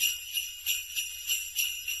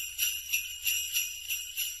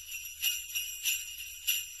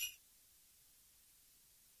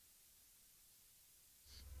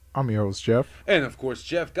I'm your host, Jeff. And of course,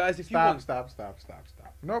 Jeff, guys, if you want... Stop.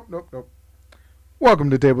 Nope. Welcome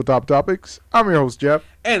to Tabletop Topics. I'm your host, Jeff.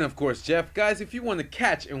 And of course, Jeff, guys, if you want to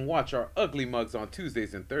catch and watch our ugly mugs on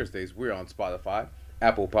Tuesdays and Thursdays, we're on Spotify,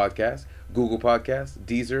 Apple Podcasts, Google Podcasts,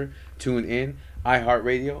 Deezer, TuneIn,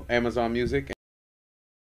 iHeartRadio, Amazon Music,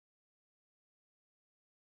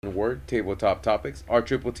 and Word, Tabletop Topics, our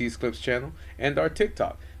Triple T's Clips channel, and our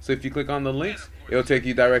TikTok. So if you click on the links, it'll take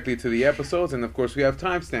you directly to the episodes, and of course, we have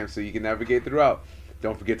timestamps so you can navigate throughout.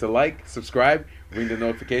 Don't forget to like, subscribe, ring the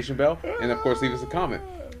notification bell, and of course, leave us a comment.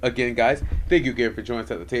 Again, guys, thank you again for joining us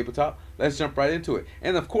at the tabletop. Let's jump right into it.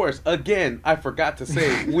 And of course, again, I forgot to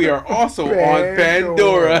say, we are also on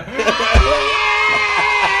Pandora.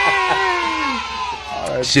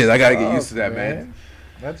 Shit, I gotta get used to that, man.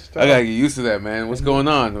 That's tough. I gotta get used to that, man. What's going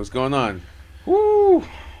on? Woo!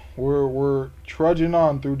 We're trudging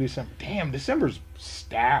on through December. Damn, December's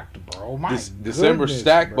stacked, bro. December's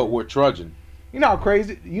stacked, bro. but we're trudging. You know how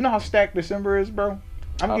crazy? You know how stacked December is, bro?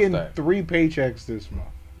 I'm getting stacked? 3 paychecks this month.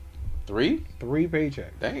 3? 3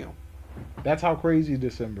 paychecks. Damn. That's how crazy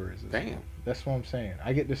December is. Damn. That's what I'm saying.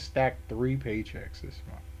 I get to stack 3 paychecks this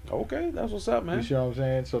month. Okay, that's what's up, man. You see what I'm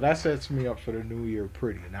saying? So that sets me up for the new year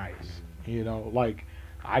pretty nice. You know, like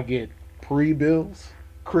I get pre-bills,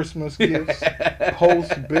 Christmas gifts,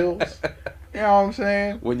 post-bills. You know what I'm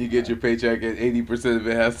saying? When you get your paycheck, and 80% of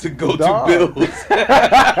it has to go Dog. to bills.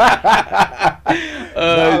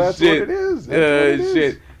 That's shit. what it is.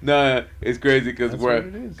 Shit. Nah, it's crazy because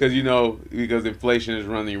That's because inflation is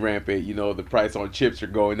running rampant. You know, the price on chips are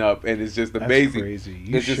going up, and it's just That's amazing. crazy.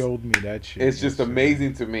 You showed me that shit. It's just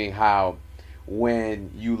amazing to me how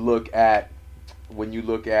when you look at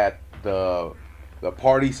the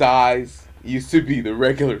party size used to be the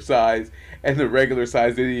regular size, and the regular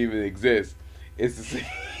size didn't even exist. It's the same.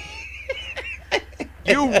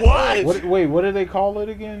 You what? Wait, what do they call it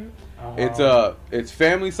again? It's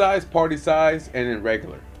family size, party size, and then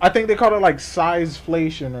regular. I think they call it like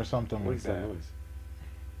sizeflation or something What like is that that. noise?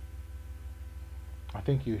 I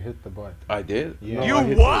think you hit the button. I did. Yeah. You I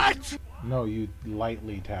hit what? No, you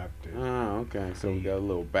lightly tapped it. Oh, okay. So we got a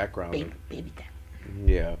little background. Baby tap.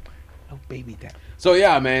 Yeah. No baby tap. So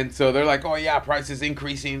yeah, man. So they're like, oh yeah, price is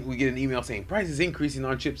increasing. We get an email saying price is increasing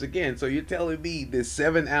on chips again. So you're telling me this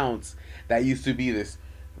 7-ounce that used to be this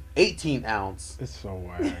 18-ounce It's so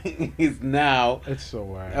whack. is now. It's so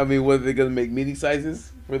whack. I mean, what are they gonna make mini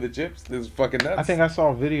sizes for the chips? This is fucking nuts. I think I saw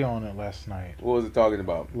a video on it last night. What was it talking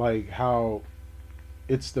about? Like how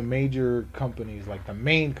it's the major companies, like the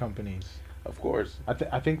main companies. Of course.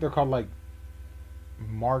 I think they're called like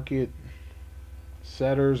market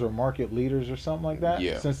setters or market leaders or something like that.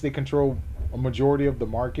 Yeah. Since they control a majority of the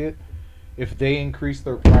market, if they increase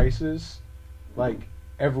their prices, like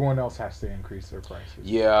everyone else has to increase their prices.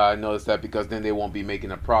 Yeah, I noticed that because then they won't be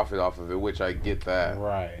making a profit off of it, which I get that.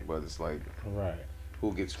 Right. But it's like, Right.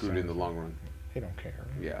 who gets screwed in the long run? They don't care.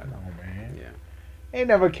 Yeah. No, man. Yeah. They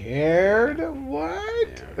never cared. What?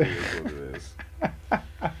 Yeah, it is what it is.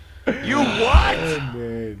 You what? Oh,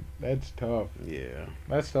 man. That's tough. Yeah.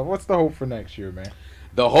 That's tough. What's the hope for next year, man?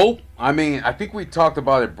 The hope, I mean, I think we talked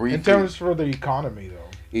about it briefly. In terms for the economy, though.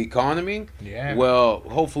 Economy? Yeah. Well,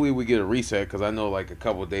 hopefully we get a reset because I know like a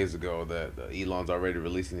couple of days ago that Elon's already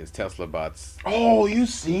releasing his Tesla bots. Oh, you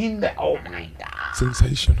seen that? Oh my god.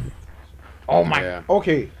 Sensational. Oh my. Yeah.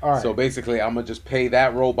 Okay. All right. So basically, I'm gonna just pay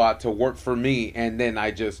that robot to work for me, and then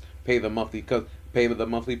I just pay the monthly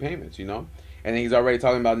payments, you know. And then he's already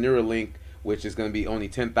talking about Neuralink, which is gonna be only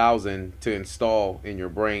 $10,000 to install in your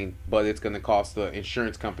brain, but it's gonna cost the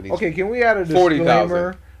insurance companies. Okay. Can we add a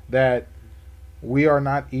disclaimer that we are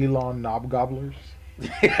not Elon knob gobblers? You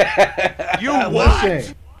what?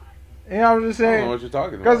 Listen. You know what I'm just I don't know saying? what you're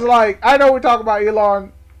talking about. Because like I know we talk about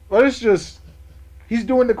Elon, but it's just he's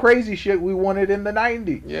doing the crazy shit we wanted in the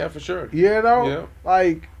 '90s. Yeah, for sure. You know, Yeah.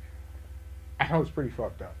 like I know it's pretty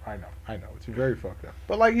fucked up. I know it's very fucked up.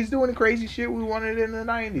 But like he's doing the crazy shit we wanted in the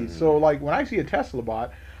 '90s. So like when I see a Tesla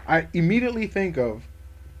bot, I immediately think of,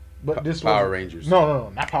 but this Power wasn't- Rangers. No,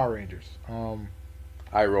 not Power Rangers.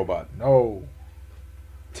 iRobot. No,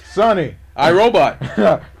 Sonny.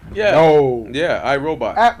 iRobot. Yeah. No. Yeah,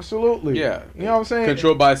 iRobot. Absolutely. Yeah. You know what I'm saying?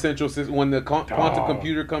 Controlled by a central system. When the quantum Dog.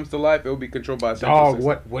 computer comes to life, it will be controlled by a central Dog,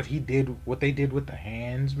 system. what they did with the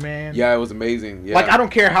hands, man. Yeah, it was amazing. Yeah. Like I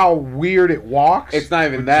don't care how weird it walks. It's not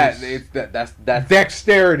even but that. just It's that's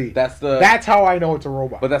dexterity. that's how I know it's a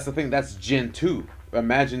robot. But that's the thing. That's Gen 2.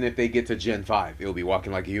 Imagine if they get to Gen 5. It'll be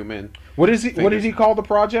walking like a human. What is he? What did he call the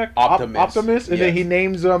project? Optimus. Optimus, and then Yes. he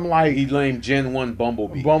names them like He named Gen 1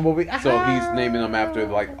 Bumblebee. Bumblebee. So he's naming them after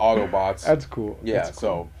like Autobots. That's cool. Yeah. That's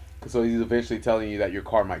cool. So he's eventually telling you that your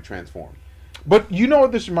car might transform. But you know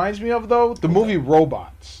what this reminds me of though? The movie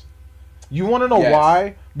Robots. You want to know Yes.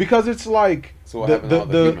 why? Because it's like So what the happened to all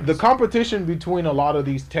the the humans? competition between a lot of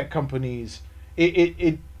these tech companies.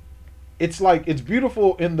 It's like it's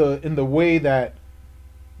beautiful in the way that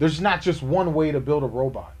there's not just one way to build a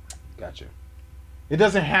robot. Gotcha. It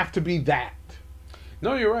doesn't have to be that.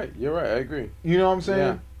 No, you're right. You're right. I agree. You know what I'm saying?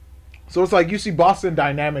 Yeah. So it's like you see Boston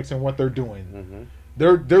Dynamics and what they're doing. Mm-hmm.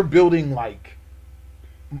 They're building like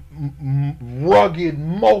rugged,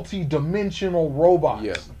 multi-dimensional robots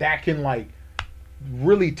Yeah. that can like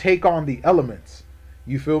really take on the elements.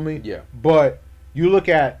 You feel me? Yeah. But you look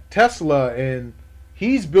at Tesla and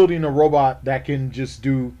he's building a robot that can just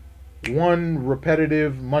do one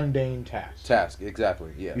repetitive, mundane task.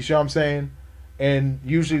 Exactly. Yeah. You see what I'm saying? And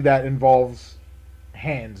usually that involves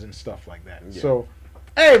hands and stuff like that. Yeah. So,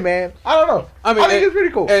 hey man, I don't know. I think it's pretty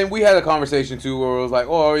cool. And we had a conversation too where it was like,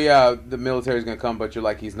 oh yeah, the military's gonna come, but you're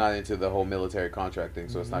like, he's not into the whole military contract thing,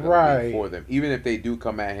 so it's not gonna be for them. Even if they do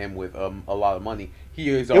come at him with a lot of money, he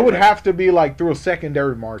is. It would have to be like through a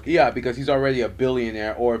secondary market. Yeah, because he's already a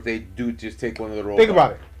billionaire. Or if they do just take one of the roles. Think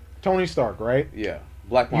about it. Tony Stark, right? Yeah,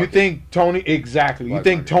 black market. You think Tony exactly? Black you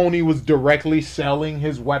think market. Tony was directly selling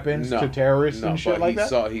his weapons to terrorists and shit but like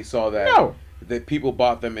that? He saw that. No. That people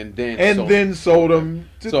bought them and then sold them.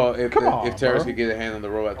 So if come on, if terrorists bro. could get a hand on the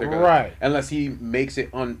robot, they're gonna, Right. unless he makes it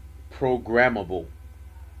unprogrammable,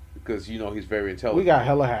 because he's very intelligent. We got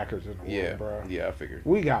hella hackers in the world, yeah, bro. yeah, I figured.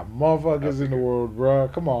 We got motherfuckers in the world, bro.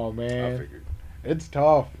 Come on, I man. figured. It's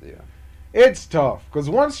tough. Yeah. It's tough because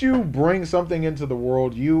once you bring something into the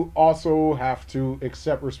world, you also have to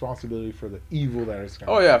accept responsibility for the evil that is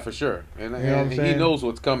coming. Oh yeah, for sure. And, You know what I'm he saying? knows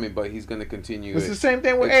what's coming, but he's gonna continue. It's it. the same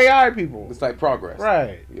thing with It's- AI people. It's like progress.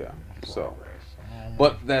 Right. Yeah. So, I don't know.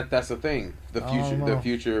 but that's the thing. The I don't future, know. the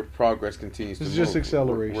future progress continues to It's move. just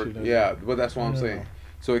acceleration, isn't Yeah, it? but that's what I'm Yeah. saying.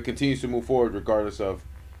 So it continues to move forward regardless of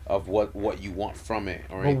what you want from it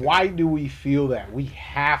or But anything. why do we feel that we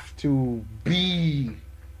have to be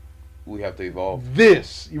We have to evolve.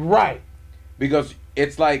 this? Right. Because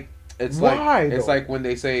it's Why, though? like when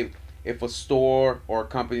they say if a store or a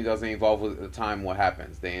company doesn't evolve with the time, what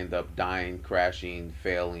happens? They end up dying, crashing,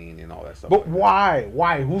 failing, and all that stuff. But why?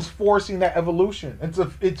 Why? Who's forcing that evolution?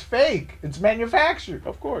 It's fake. It's manufactured.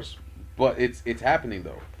 Of course, but it's happening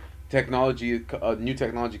though. Technology, new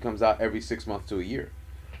technology comes out every 6 months to a year.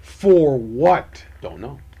 For what? Don't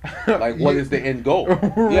know. Like, what is the end goal?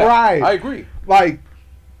 Yeah, Right. I agree. Like,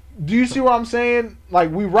 do you see what I'm saying? Like,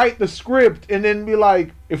 we write the script and then be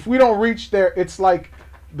like, if we don't reach there, it's like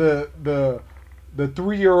the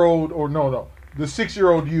 3-year-old or no, the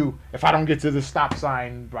 6-year-old you. If I don't get to the stop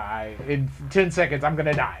sign in 10 seconds, I'm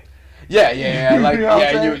gonna die. Yeah. Like, You know what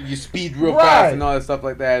I'm yeah, saying? you speed real Right. fast and all that stuff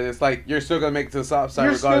like that. It's like you're still gonna make it to the stop sign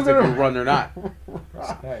You're regardless still if gonna- you run or not.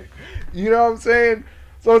 Right. You know what I'm saying?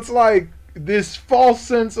 So it's like this false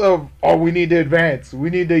sense of, oh, we need to advance, we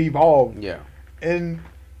need to evolve, Yeah. and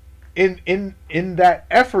in that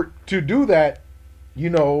effort to do that, you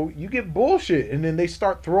get bullshit, and then they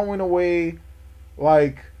start throwing away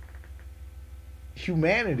like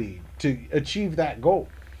humanity to achieve that goal.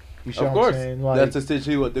 You see Of what course, I'm saying? Like, that's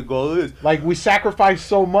essentially what the goal is. like we sacrifice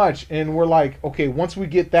so much, and we're like, okay, once we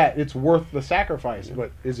get that, it's worth the sacrifice.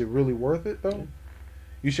 But is it really worth it though?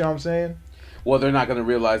 You see what I'm saying? Well, they're not gonna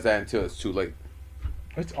realize that until it's too late.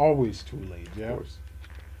 It's always too late, Of yeah. course.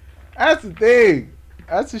 That's the thing.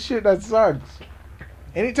 That's the shit that sucks.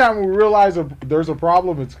 Anytime we realize there's a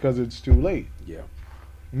problem, it's because it's too late. Yeah.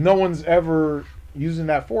 No one's ever using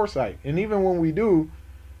that foresight, and even when we do,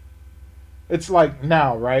 it's like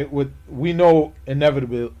now, right? We know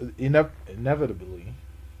inevitably.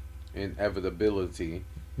 Inevitability.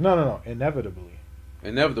 No, inevitably.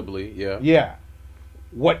 Inevitably, yeah. Yeah,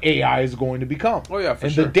 what AI is going to become. Oh yeah, for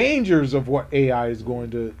and sure. the dangers of what AI is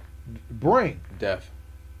going to bring. Death.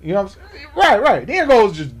 You know what I'm saying? Right. The end goal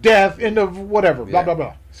is just death, end of whatever, blah, Yeah. blah,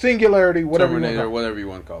 blah. Singularity, whatever you Terminator, want. whatever you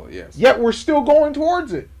want to call it. Yes. Yet we're still going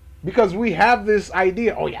towards it because we have this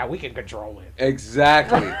idea, oh yeah, we can control it.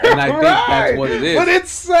 Exactly, and I think that's what it is. But it's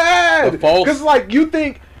sad. The false- Because like you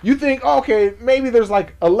think, okay, maybe there's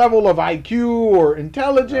like a level of IQ or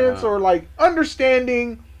intelligence or like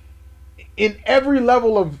understanding in every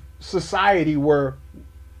level of society where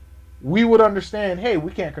we would understand, hey,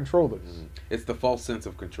 we can't control this. It's the false sense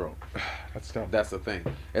of control. That's tough. That's the thing.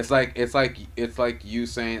 It's like you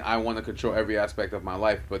saying I want to control every aspect of my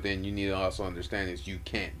life, but then you need to also understand is you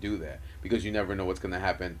can't do that because you never know what's going to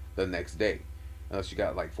happen the next day, unless you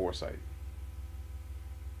got like foresight.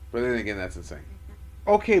 But then again, that's insane.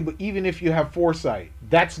 Okay, but even if you have foresight,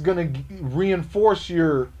 that's gonna reinforce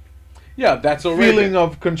your Yeah, that's so feeling Raven.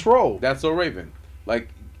 of control. That's so Raven. Like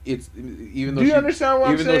it's even though Do you understand what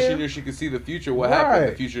I'm even though she saying? knew she could see the future, what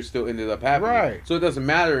happened? The future still ended up happening. Right. So it doesn't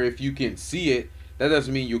matter if you can see it. That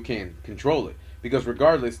doesn't mean you can control it, because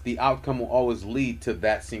regardless, the outcome will always lead to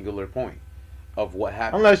that singular point of what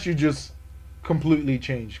happened. Unless you just completely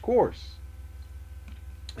change course.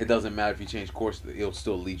 It doesn't matter if you change course; it'll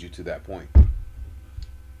still lead you to that point.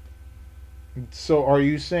 So are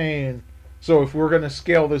you saying, so if we're going to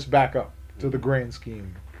scale this back up to the grand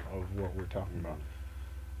scheme of what we're talking about,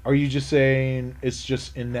 are you just saying it's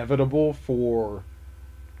just inevitable for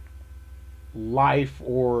life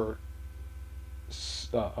or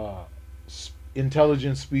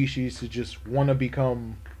intelligent species to just want to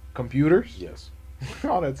become computers? Yes.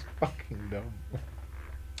 Oh, that's fucking dumb.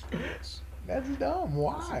 Yes. That's dumb.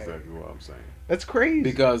 Why? That's exactly what I'm saying. That's crazy.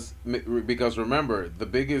 Because remember, the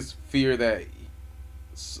biggest fear that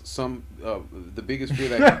the biggest fear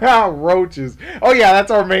that roaches. Oh yeah,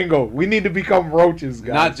 that's our main goal. We need to become roaches,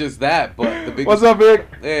 guys. not just that, but the biggest. What's up, Vic?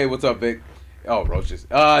 Hey, what's up, Vic? Oh, roaches.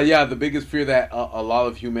 Yeah, the biggest fear that a lot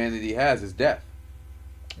of humanity has is death.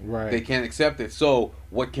 Right. They can't accept it. So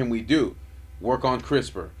what can we do? Work on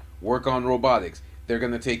CRISPR. Work on robotics. They're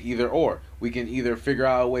gonna take either or. We can either figure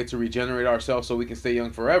out a way to regenerate ourselves so we can stay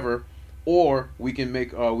young forever, or we can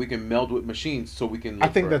meld with machines so we can live I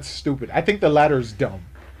think forever. that's stupid. I think the latter is dumb.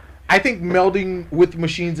 I think melding with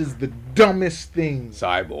machines is the dumbest thing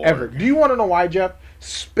Cyborg. ever. Do you want to know why, Jeff?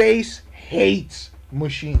 Space hates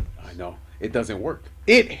machines. I know. It doesn't work.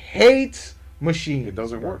 It hates machines. It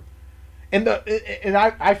doesn't bro. work. And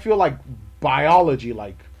I feel like biology,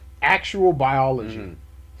 like actual biology, Mhm.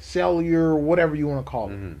 cellular, whatever you want to call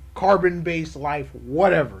it, Mhm. carbon-based life,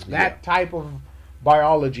 whatever. Yeah. That type of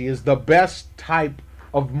biology is the best type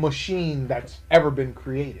of machine that's ever been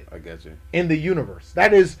created I get you. in the universe.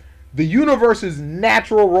 That is the universe's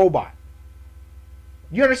natural robot.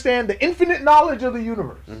 You understand the infinite knowledge of the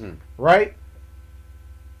universe, Mhm. right?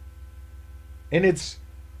 And it's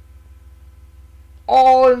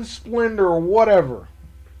all in splendor, whatever.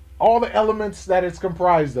 All the elements that it's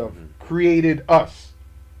comprised of created us.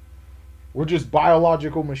 We're just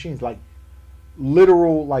biological machines, like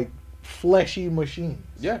literal, like fleshy machines.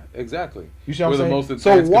 Yeah, exactly. You see what We're I'm the saying? most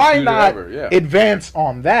So advanced why computer not ever, yeah. advance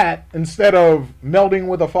on that instead of melding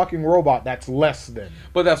with a fucking robot that's less than?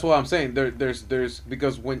 But that's what I'm saying. There's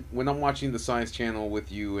because when I'm watching the Science Channel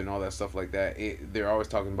with you and all that stuff like that, they're always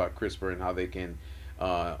talking about CRISPR and how they can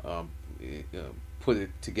put it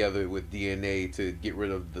together with DNA to get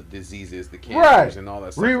rid of the diseases, the cancers, Right. and all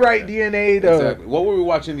that stuff. Rewrite like that. DNA to. Exactly. What were we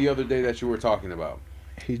watching the other day that you were talking about?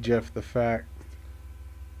 Hey Jeff, the fact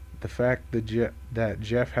that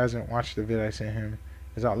Jeff hasn't watched the vid I sent him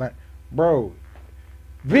is outland. Bro,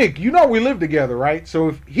 Vic, you know we live together, right? So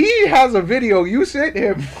if he has a video you sent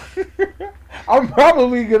him, I'm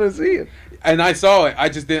probably gonna see it. And I saw it. I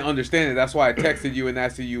just didn't understand it. That's why I texted you and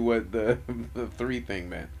asked you what the 3 thing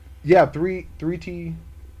meant. Yeah, 3T. 3TG.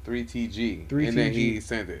 3TG. And then he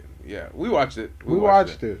sent it. Yeah, we watched it. We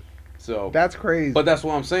watched it. So That's crazy. But that's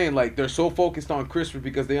what I'm saying. Like, they're so focused on CRISPR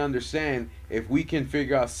because they understand if we can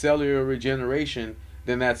figure out cellular regeneration,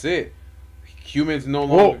 then that's it. Humans no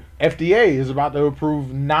well, longer. FDA is about to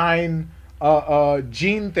approve 9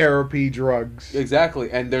 gene therapy drugs Exactly,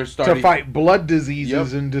 and they're starting to fight blood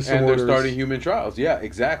diseases Yep, and disorders. and they're starting human trials. Yeah,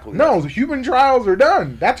 exactly. No, the human trials are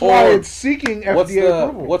done. That's why Or it's seeking FDA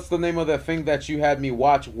approval. What's the name of that thing that you had me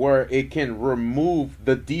watch where it can remove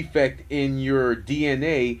the defect in your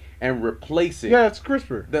DNA and replace it? Yeah, it's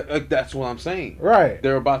CRISPR. That's what I'm saying. Right.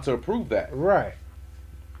 They're about to approve that. Right.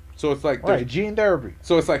 So it's like Right. Gene therapy.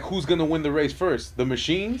 So it's like who's gonna win the race first? The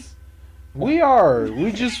machines? We are.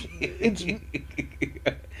 We just.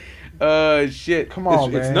 It's Shit. come on,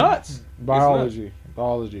 it's, man. It's nuts. Biology.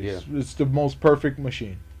 Biology. Yeah. It's the most perfect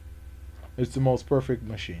machine. It's the most perfect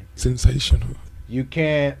machine. Sensational. You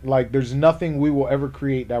can't like. There's nothing we will ever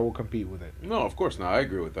create that will compete with it. No, of course not. I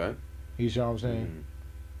agree with that. You see what I'm saying?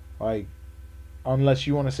 Mm. Like, unless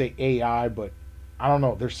you want to say AI, but I don't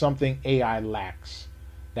know. There's something AI lacks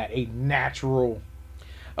that a natural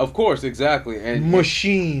Of course, exactly. And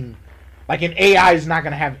machine, like an AI, is not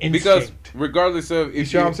gonna have instinct. because regardless of You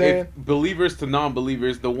see what I'm saying? if believers to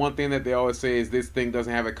non-believers, the one thing that they always say is this thing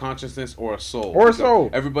doesn't have a consciousness or a soul. Or a Because soul.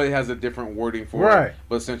 Everybody has a different wording for Right. it,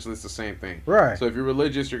 but essentially it's the same thing. Right. So if you're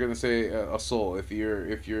religious, you're gonna say a soul. If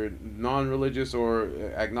you're non-religious or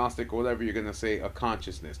agnostic or whatever, you're gonna say a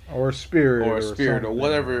consciousness or a spirit, or a spirit or something.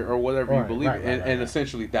 whatever you Right, believe right, in. right, And right.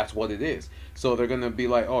 essentially that's what it is. So they're gonna be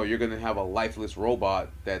like, oh, you're gonna have a lifeless robot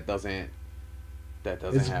that doesn't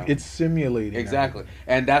have It's simulating. exactly.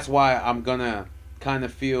 And that's why I'm gonna kind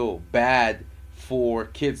of feel bad for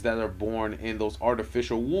kids that are born in those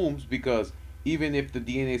artificial wombs, because even if the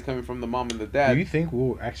DNA is coming from the mom and the Do dad, you think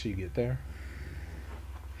we'll actually get there?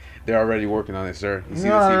 they're already working on it, sir. You see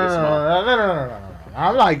No, the no, secret smile? no, no, no, no, no, no, no.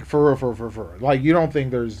 I'm like, for real, for real. Like, you don't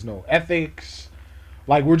think there's no ethics?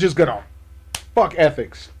 Like, we're just gonna fuck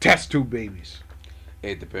ethics, test tube babies.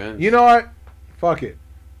 It depends. You know what? Fuck it.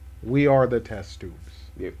 We are the test tubes.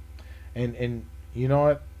 Yep. And you know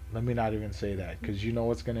what? Let me not even say that, because you know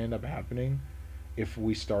what's gonna end up happening if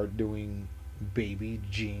we start doing baby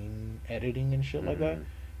gene editing and shit like that.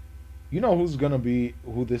 You know who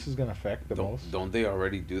this is gonna affect the most? Don't they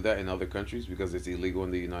already do that in other countries because it's illegal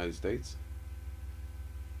in the United States?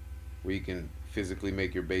 Where you can physically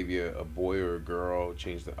make your baby a boy or a girl,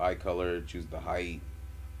 change the eye color, choose the height,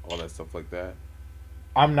 all that stuff like that.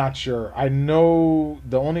 I'm not sure. I know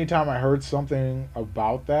the only time I heard something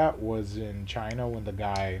about that was in China when the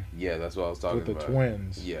guy Yeah, that's what I was talking with the about.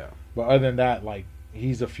 twins. Yeah, But other than that, like,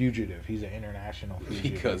 he's a fugitive. He's an international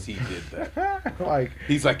fugitive. because he did that. Like,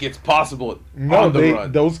 He's like, it's possible no, on the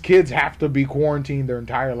run those kids have to be quarantined their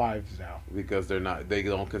entire lives now. because they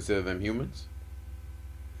don't consider them humans.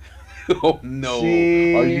 Oh no!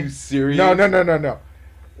 See? Are you serious? No.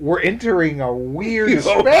 We're entering a weird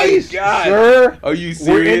Oh my space, God. sir. Are you We're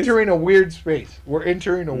serious? entering a weird space.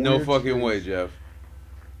 No fucking way, Jeff.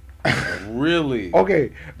 Really?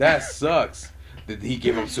 Okay, That sucks. Did he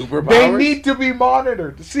give him superpowers? they need to be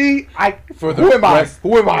monitored. See, For the who am rest- I?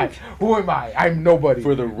 Who am I? Who am I? I'm nobody.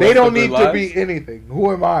 For the rest they don't of their need to lives? be anything.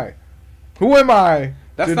 Who am I? Who am I?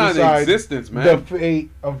 That's to not in decide existence, man. the fate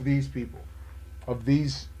of these people, of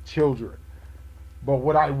these children. But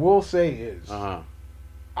what I will say is, I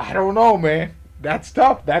don't know, man. That's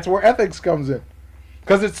tough. That's where ethics comes in.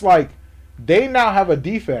 Because it's like, they now have a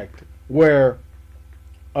defect where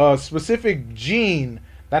a specific gene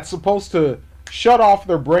that's supposed to shut off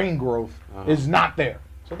their brain growth is not there.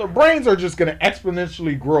 So their brains are just going to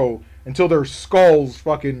exponentially grow until their skulls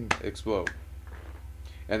fucking... Explode.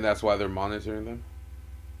 And that's why they're monitoring them?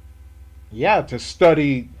 Yeah, to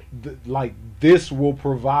study, like, this will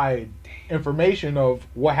provide information of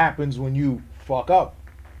what happens when you fuck up.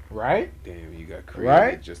 Right? Damn, you got created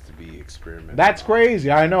Right? just to be experimental. That's crazy.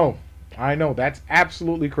 I know. That's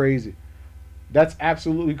absolutely crazy. That's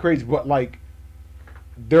absolutely crazy. But, like,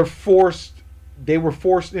 they were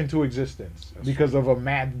forced into existence because of a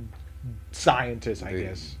mad scientist, I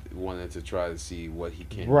guess. Wanted to try to see what he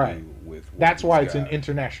can Right. do with what That's he's why it's got. an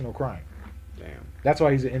international crime. Damn. That's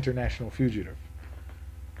why he's an international fugitive.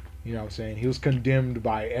 You know what I'm saying? He was condemned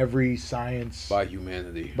by every science... By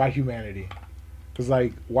humanity. By humanity. Because,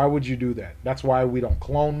 like, why would you do that? That's why we don't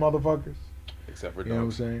clone motherfuckers. Except for You know what I'm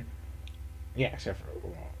dogs. saying? Yeah, except for...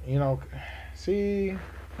 You know, see...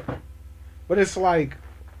 But it's like,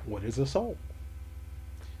 what is a soul?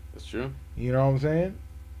 That's true. You know what I'm saying?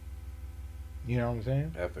 You know what I'm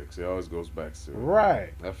saying? Ethics. It always goes back to it.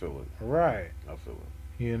 Right. I feel it. Right. I feel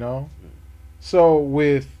it. You know? So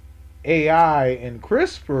with AI and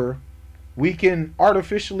CRISPR, we can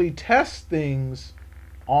artificially test things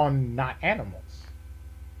on not animals.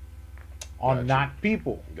 On Gotcha. not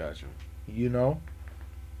people. Gotcha. You know?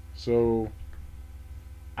 So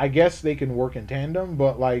I guess they can work in tandem,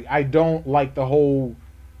 but like I don't like the whole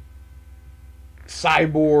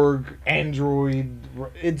cyborg android.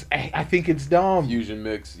 I think it's dumb. Fusion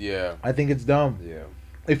mix. Yeah. I think it's dumb. Yeah.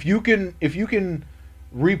 If you can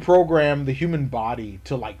reprogram the human body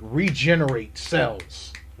to like regenerate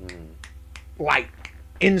cells, like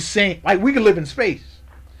insane, like we could live in space.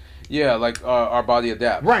 Yeah, like our body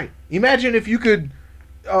adapts. Right. Imagine if you could,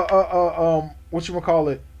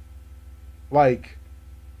 whatchamacallit, like,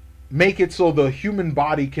 make it so the human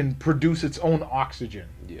body can produce its own oxygen.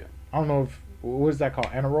 Yeah. I don't know if, what is that called?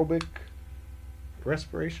 Anaerobic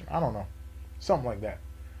respiration? I don't know. Something like that.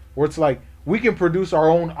 Where it's like, we can produce our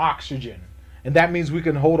own oxygen. And that means we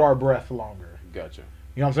can hold our breath longer. Gotcha.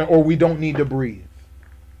 You know what I'm saying? Or we don't need to breathe.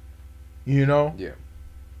 You know? Yeah.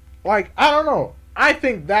 Like, I don't know. I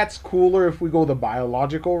think that's cooler if we go the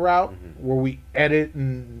biological route, where we edit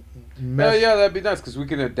and mess. Yeah, that'd be nice because we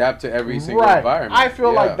can adapt to every single Right. environment. I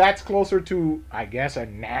feel Yeah. like that's closer to, I guess, a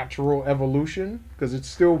natural evolution, because it's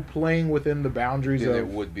still playing within the boundaries than it of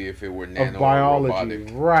would be if it were nano biology. or robotic.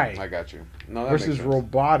 Right. I got you. No, that Versus makes sense.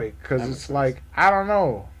 robotic, because That it's makes like, I don't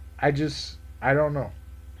know. I don't know.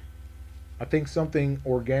 I think something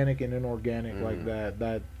organic and inorganic like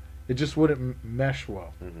that it just wouldn't mesh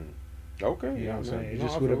well. Okay. You know what I'm saying? It No,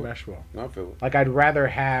 just I wouldn't feel it. mesh well. No, I feel it. Like, I'd rather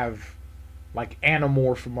have, like,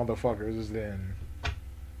 anamorph motherfuckers than,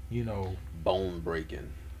 you know... Bone breaking.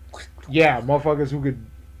 Yeah, motherfuckers who could...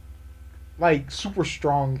 Like, super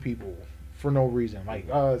strong people for no reason. Like,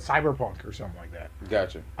 cyberpunk or something like that.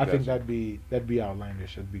 Gotcha. I think that'd be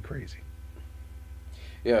outlandish. That'd be crazy.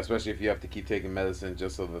 Yeah, especially if you have to keep taking medicine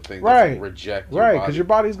just so the thing Right. doesn't reject Right, your because body. your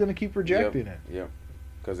body's gonna keep rejecting it. Yep.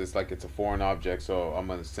 Because it's like it's a foreign object, so I'm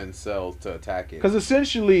gonna send cells to attack it. Because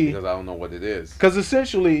essentially, Because I don't know what it is.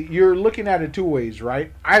 you're looking at it two ways,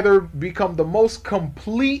 right? Either become the most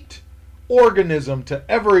complete organism to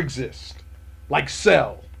ever exist, like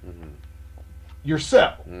cell. Mm-hmm. Your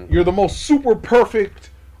cell. Mm-hmm. You're the most super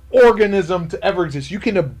perfect organism to ever exist. You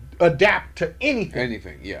can adapt to anything.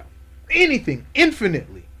 Anything, yeah. Anything,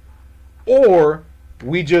 infinitely. Or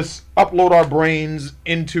we just upload our brains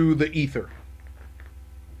into the ether.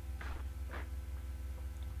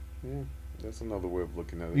 That's another way of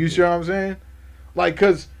looking at it. You see what I'm saying? Like,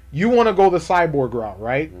 because you want to go the cyborg route,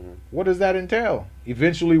 right? Mm-hmm. What does that entail?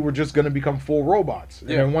 Eventually, we're just going to become full robots. And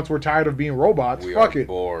Yeah. then once we're tired of being robots, We fuck are it.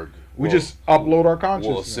 Borg. We just upload our We'll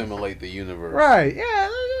consciousness. assimilate the universe. Right. Yeah,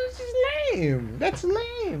 that's just lame. That's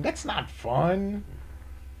lame. That's not fun.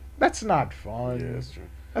 That's not fun. Yeah, that's true.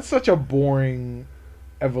 That's such a boring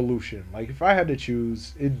evolution. Like, if I had to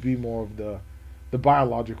choose, it'd be more of the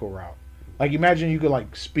biological route. Like, imagine you could,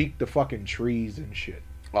 like, speak to fucking trees and shit.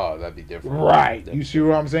 Oh, that'd be different. Right. You see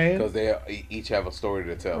what I'm saying? Because they each have a story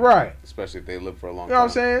to tell. Right. Especially if they live for a long You know what I'm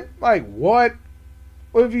time. saying? Like, what?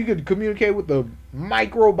 What if you could communicate with the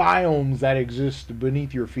microbiomes that exist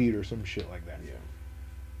beneath your feet or some shit like that? Yeah.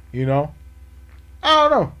 You know? I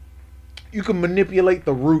don't know. You can manipulate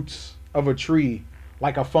the roots of a tree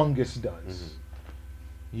like a fungus does. Mhm.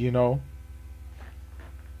 You know?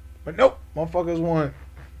 But nope. Motherfuckers want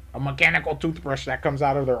a mechanical toothbrush that comes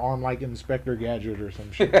out of their arm like Inspector Gadget or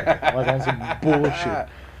some shit. Like on some bullshit.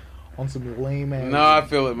 On some lame ass. No, I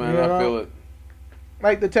feel it, man. You know? I feel it.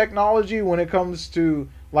 Like the technology when it comes to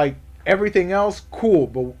like everything else, cool,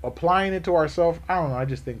 but applying it to ourselves, I don't know. I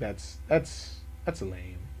just think that's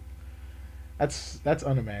lame. That's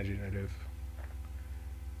unimaginative.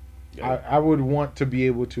 Yeah. I would want to be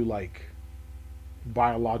able to like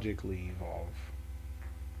biologically evolve.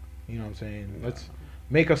 You know what I'm saying? Yeah. Let's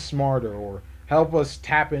make us smarter or help us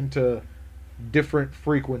tap into different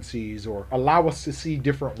frequencies or allow us to see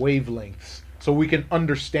different wavelengths so we can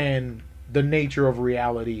understand the nature of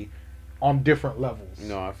reality on different levels.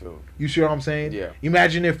 No, I feel it. You see what I'm saying? Yeah.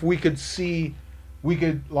 Imagine if we could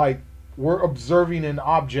like, we're observing an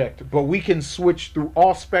object, but we can switch through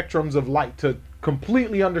all spectrums of light to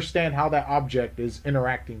completely understand how that object is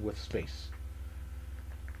interacting with space.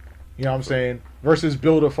 You know what I'm saying? Versus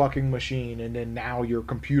build a fucking machine and then now your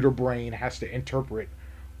computer brain has to interpret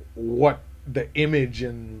what the image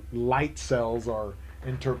and light cells are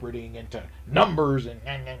interpreting into numbers and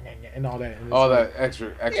all that. And it's All like, that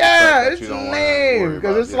extra stuff yeah, that it's you don't wanna lame worry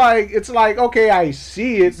because about, it's like okay, I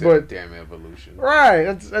see it, It's a but damn evolution. right,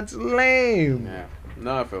 that's lame. Yeah.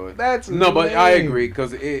 No, I feel it. That's no, but I lame. agree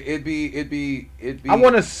because it'd be. I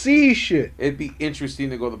want to see shit. It'd be interesting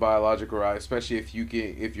to go the biological route, especially if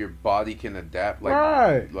your body can adapt, like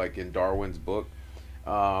Right. like in Darwin's book,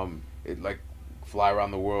 it like fly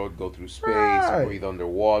around the world, go through space, Right. breathe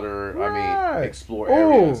underwater. I Right. mean, explore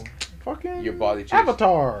areas. Fucking Your body changes.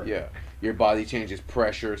 Avatar. Yeah, your body changes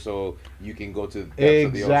pressure, so you can go to the depths of the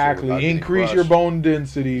ocean Exactly. without getting Increase crushed. your bone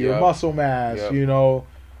density, your Yep. muscle mass. Yep. You know,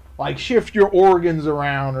 like shift your organs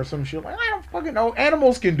around or some shit. Like I don't fucking know.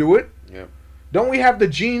 Animals can do it. Yep. Don't we have the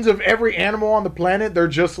genes of every animal on the planet? They're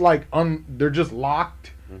just like they're just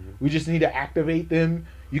locked. Mhm. We just need to activate them.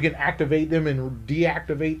 You can activate them and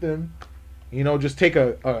deactivate them. You know, just take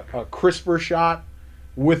a CRISPR shot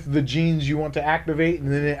with the genes you want to activate,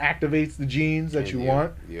 and then it activates the genes that And you yep,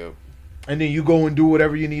 want. Yep. And then you go and do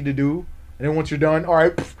whatever you need to do. And then once you're done, all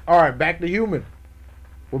right, back to human.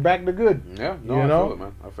 We're back to good. Yeah. No, You I know? feel it,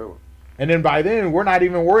 man. I feel it. And then by then, we're not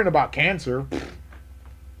even worrying about cancer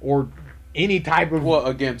or any type of Well,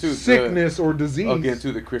 again, too, sickness or disease. Again,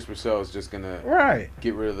 too, the CRISPR cell is just gonna Right,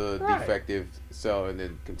 get rid of the Right. defective cell and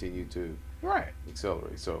then continue to right.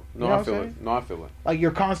 accelerate. So, You no, know I what feel I'm it. saying? No, I feel it. Like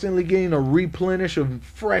you're constantly getting a replenish of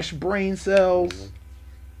fresh brain cells. Mhm.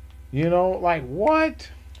 You know, like what?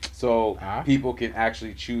 So Ah. people can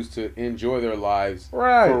actually choose to enjoy their lives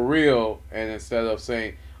Right. for real, and instead of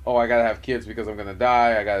saying, "Oh, I gotta have kids because I'm gonna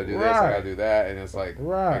die. I gotta do this. I Right. gotta do that," and it's like,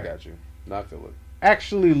 Right. I got you. No, I feel it.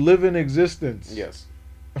 Actually live in existence. Yes,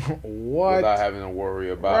 What? without having to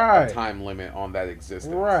worry about Right. a time limit on that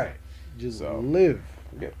existence. Right. Just So. live.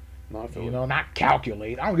 No, I feel You it. know, not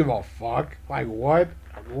calculate. I don't give a fuck. Like what?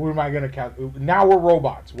 What am I gonna calculate? Now we're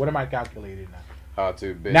robots. What am I calculating now? How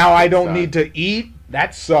to binge Now I next don't time. need to eat.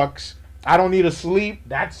 That sucks. I don't need to sleep.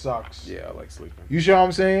 That sucks. Yeah, I like sleeping. You see what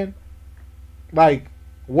I'm saying? Like,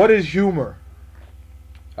 what is humor?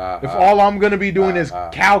 If all I'm gonna be doing is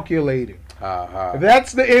calculating. If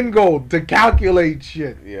that's the end goal, to calculate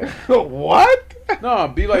shit. Yeah. What? No,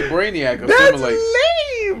 be like Brainiac. That's Assimilate.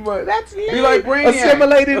 lame. That's lame. Be like Brainiac.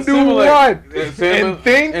 Assimilate and do what? And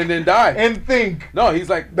think and then die. and think. No, he's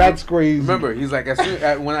like, That's crazy. Remember, he's like,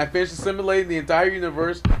 when I finish assimilating the entire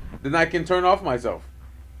universe, then I can turn off myself.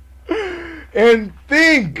 And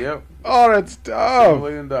think. Yep. Oh, that's tough.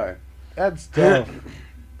 Assimilate and die. That's tough.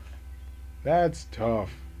 That's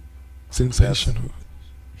tough. Sensational.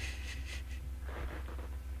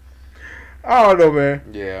 I don't know, man.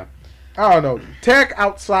 Yeah. I don't know. Tech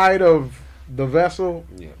outside of the vessel,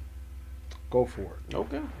 Yeah. go for it.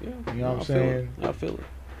 Okay. Yeah. You know what I'm saying? I feel it.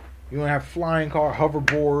 You want to have flying car,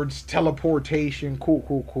 hoverboards, teleportation,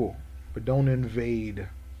 cool. But don't invade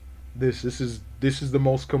this. This is the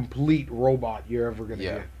most complete robot you're ever gonna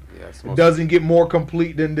Yeah. get. Yeah. It's It doesn't get more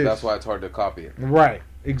complete than this. That's why it's hard to copy it. Right.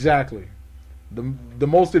 Exactly. The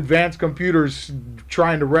most advanced computers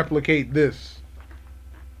trying to replicate this.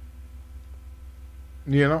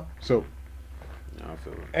 You know? So, Yeah, I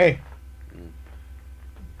feel it. hey. Mm.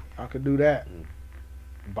 I could do that. Mm.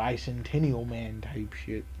 Bicentennial man type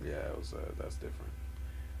shit. Yeah, it was. That's different.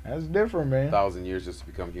 That's different, man. 1,000 years just to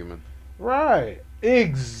become human. Right.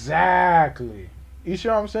 Exactly. You see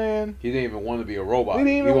what I'm saying? He didn't even want to be a robot. He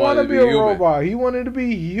didn't even want to be a human. robot. He wanted to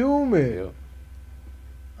be human. Yeah.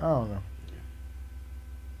 I don't know.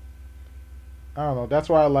 I don't know. That's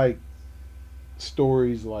why I like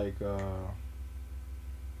stories like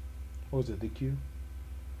what was it, the Q?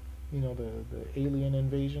 You know, the alien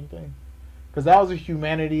invasion thing. Because that was a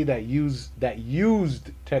humanity that used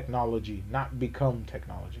technology, not become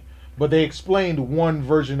technology. But they explained one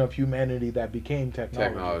version of humanity that became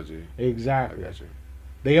technology. Exactly. I got you.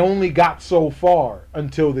 They only got so far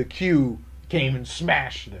until the Q came and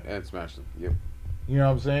smashed them. And smash them. Yep. You know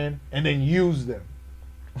what I'm saying? And then used them.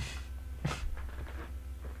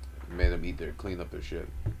 Made them clean up their shit.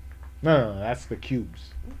 No, that's the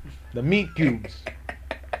cubes. The meat cubes.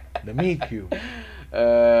 The meat cube.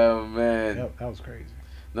 Oh, man. Yep, that was crazy.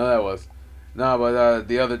 No, that was. No, but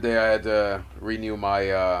the other day I had to renew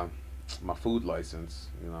my my food license,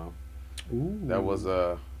 you know. Ooh. That was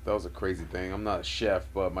a crazy thing. I'm not a chef,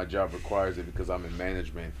 but my job requires it because I'm in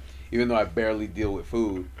management. Even though I barely deal with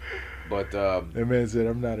food, but That man said,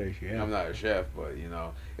 "I'm not a chef." I'm not a chef, but you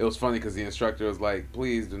know, it was funny because the instructor was like,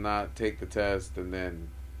 "Please do not take the test and then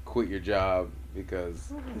quit your job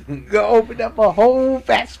because Go open up a whole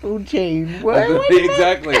fast food chain. What?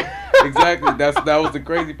 exactly." That was the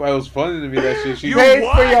crazy part. It was funny to me that shit. You paid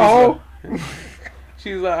for your whole.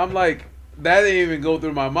 She's like, I'm like, that didn't even go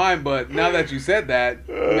through my mind, but now that you said that,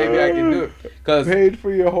 maybe I can do it. Cause Paid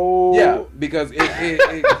for your whole. yeah, because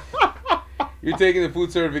it you're taking the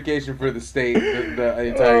food certification for the state, the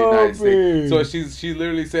entire United States. So she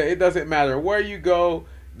literally said, it doesn't matter where you go,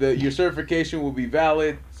 your certification will be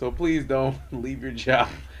valid. So please don't leave your job.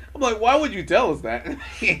 I'm like, why would you tell us that?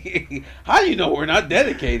 How do you know we're not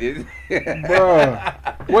dedicated?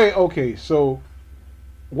 Bruh. Wait, okay, so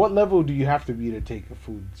what level do you have to be to take a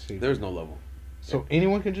food safety? There's no level. So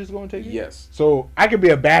anyone can just go and take it? Yes. So I could be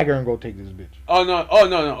a bagger and go take this bitch. Oh no!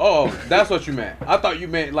 Oh, that's what you meant. I thought you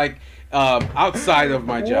meant like outside of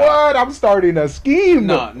my job. What? I'm starting a scheme.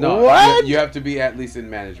 No. What? You have to be at least in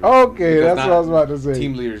management. Okay, Because that's what I was about to say.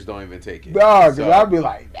 Team leaders don't even take it. Dog, because So, I'd be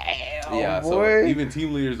like, damn, yeah. boy. So even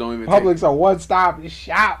team leaders don't even Publix take a one-stop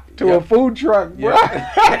shop to Yep. a food truck, bro.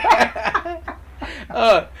 it.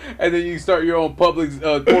 And then you start your own Publix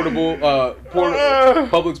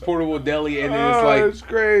Publix portable deli, and then It's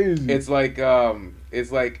crazy. it's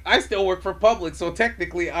like I still work for Publix, so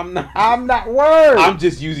technically I'm not. I'm not worried. I'm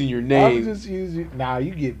just using your name. I'm just using. Nah,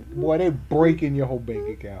 you get boy. They breaking your whole bank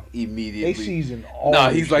account. Immediately. They season all. Nah,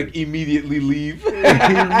 this he's shit. like immediately leave.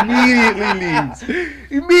 Immediately leaves.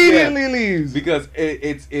 Immediately leaves. Because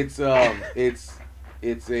it's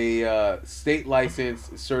a state license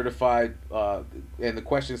certified, and the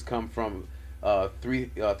questions come from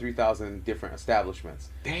 3,000 different establishments.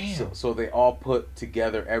 Damn. So they all put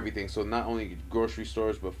together everything. So not only grocery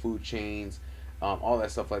stores, but food chains, all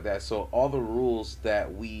that stuff like that. So all the rules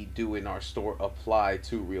that we do in our store apply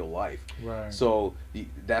to real life. Right. So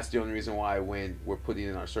that's the only reason why when we're putting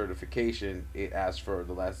in our certification, it asks for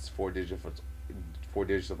the last four digits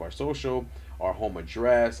of our social, our home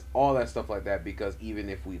address, all that stuff like that. Because even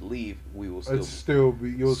if we leave, we will still You'll still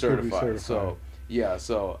be certified. So yeah,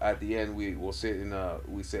 so at the end we will sit in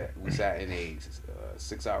we sat in a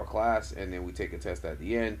 6-hour class, and then we take a test at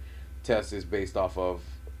the end. Test is based off of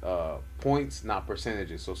points, not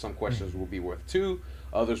percentages. So some questions will be worth 2,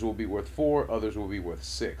 others will be worth 4, others will be worth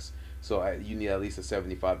 6. So you need at least a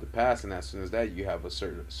 75 to pass, and as soon as that, you have a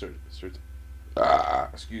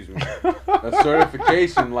excuse me, a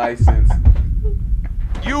certification license.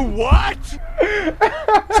 You what?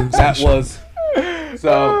 That Sensational. was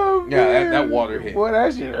so. Yeah, that water hit. Boy,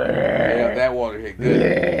 that shit. Yeah, that water hit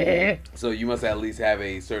good. So you must at least have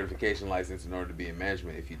a certification license in order to be in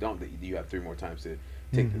management. If you don't, then you have 3 more times to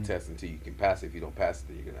take the test until you can pass it. If you don't pass it,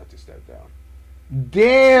 then you're gonna have to step down.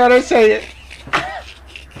 Damn, they say it.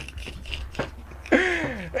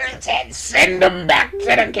 Send them back to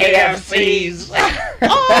the KFCs.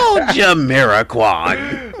 Oh,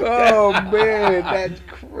 Jamiroquai. Oh man, that's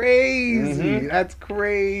crazy. That's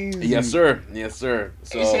crazy. Yes, sir. Yes, sir. He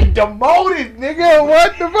So said demoted, nigga.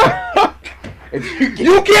 What the fuck? if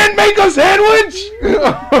You can't make a sandwich?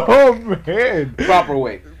 Oh man. proper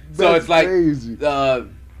way. So That's it's like crazy.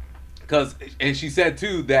 because and she said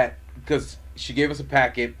too that because she gave us a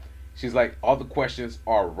packet, she's like all the questions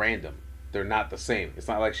are random. They're not the same. It's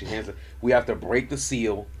not like she hands it. We have to break the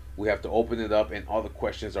seal. We have to open it up, and all the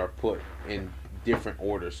questions are put in different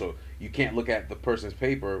order. So you can't look at the person's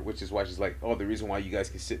paper, which is why she's like, oh, the reason why you guys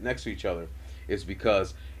can sit next to each other is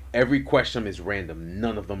because every question is random.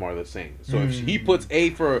 None of them are the same. So if he puts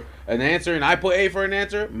A for an answer and I put A for an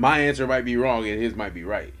answer, my answer might be wrong and his might be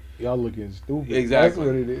right. Y'all looking stupid. Exactly. That's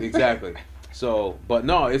what it is. Exactly. So, but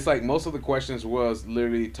no, it's like most of the questions was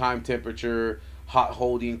literally time, temperature, hot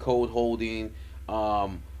holding, cold holding,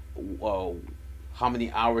 how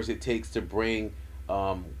many hours it takes to bring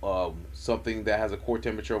something that has a core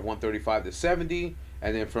temperature of 135 to 70,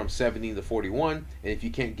 and then from 70 to 41. And if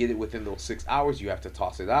you can't get it within those 6 hours, you have to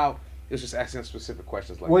toss it out. It's just asking specific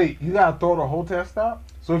questions like Wait, you gotta throw the whole test out?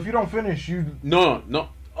 So if you don't finish, you. No.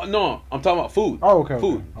 I'm talking about food. Oh, okay.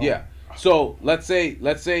 Food. Okay. Yeah. So let's say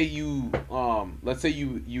you're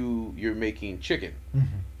making chicken. Mhm.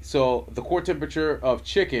 So the core temperature of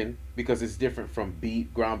chicken, because it's different from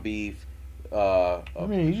beef, ground beef. I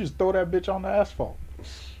mean, you just throw that bitch on the asphalt.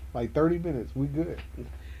 Like 30 minutes, we good.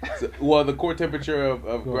 Well, the core temperature of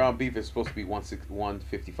Go ground beef is supposed to be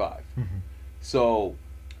 155. Mhm. So,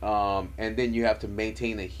 and then you have to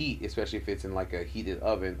maintain the heat, especially if it's in like a heated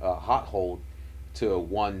oven, a hot hold, to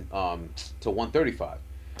 135.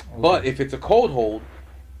 But if it's a cold hold,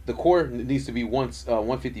 the core needs to be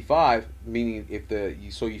 155, meaning if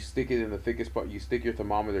you stick it in the thickest part, you stick your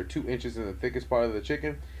thermometer 2 inches in the thickest part of the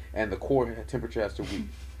chicken, and the core temperature has to be.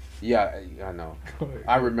 Yeah, I know.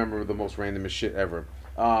 I remember the most randomest shit ever.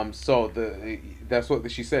 So that's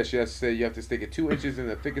what she said. She has to say you have to stick it 2 inches in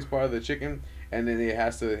the thickest part of the chicken, and then it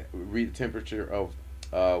has to read the temperature of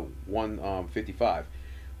 155.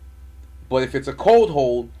 But if it's a cold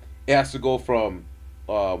hold, it has to go from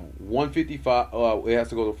 155. It has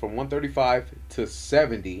to go from 135 to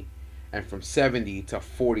 70, and from 70 to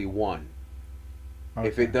 41. Okay.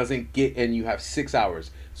 If it doesn't get, and you have 6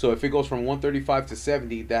 hours. So if it goes from 135 to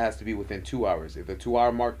 70, that has to be within 2 hours. If the 2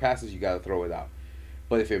 hour mark passes, you got to throw it out.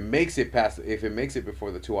 But if it makes it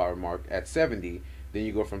before the 2 hour mark at 70, then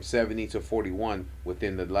you go from 70 to 41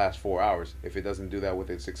 within the last 4 hours. If it doesn't do that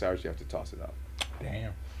within 6 hours, you have to toss it out.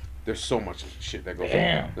 Damn. There's so much shit that goes on.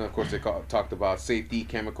 Damn. And of course, they talked about safety,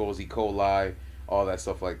 chemicals, E. coli, all that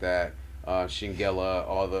stuff like that. Shingella,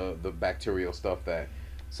 all the bacterial stuff that.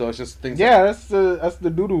 So it's just things. Yeah, that's the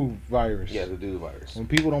doodoo virus. Yeah, the doodle virus. When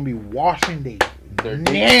people don't be washing They're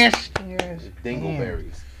nasty ass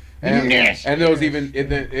dingleberries. Nasty And there was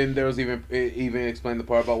ass even even explained the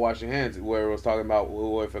part about washing hands where it was talking about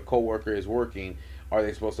if a coworker is working, are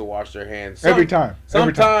they supposed to wash their hands every time, all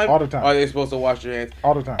the time, are they supposed to wash their hands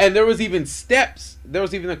all the time. And there was even steps. There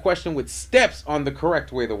was even a question with steps on the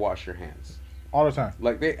correct way to wash your hands. All the time.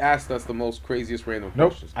 Like they asked us the most craziest random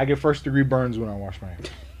Nope. questions. I get 1st-degree burns when I wash my hands.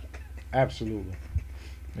 Absolutely.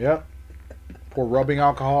 Yep. Pour rubbing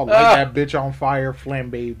alcohol, light that bitch on fire,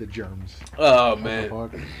 flambe the germs. Oh man.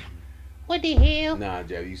 Motherfucker. What the hell? Nah,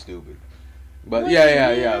 Jeff, you stupid. But What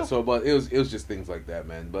yeah. the hell? So, but it was just things like that,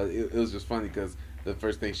 man. But it was just funny because the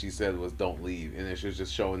first thing she said was "Don't leave," and then she was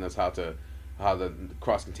just showing us how the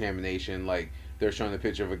cross contamination. Like they're showing a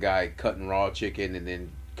picture of a guy cutting raw chicken and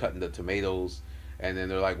then cutting the tomatoes, and then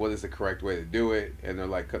they're like, "What is the correct way to do it?" And they're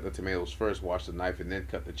like, "Cut the tomatoes first, wash the knife, and then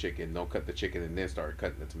cut the chicken. Don't cut the chicken and then start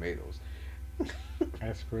cutting the tomatoes."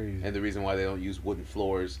 That's crazy. And the reason why they don't use wooden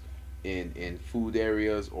floors in food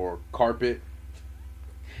areas or carpet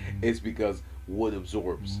is because wood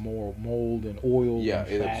absorbs. More mold and oil. Yeah,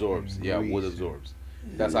 and it fat absorbs. and Yeah, grease. wood absorbs.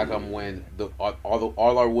 That's how come when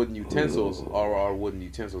all our wooden utensils,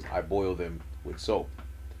 I boil them with soap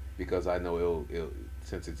because I know it'll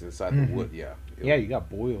since it's inside the wood. Yeah. Yeah, you got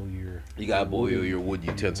to boil your. You gotta boil your wood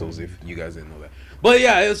utensils if you guys didn't know that. But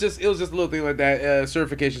yeah, it was just a little thing like that.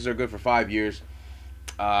 Certifications are good for 5 years.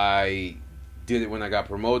 I did it when I got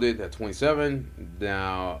promoted at 27.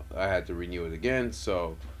 Now I had to renew it again.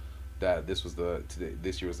 So that this was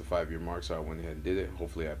this year was the 5-year mark, so I went ahead and did it.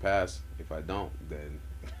 Hopefully I pass. If I don't, then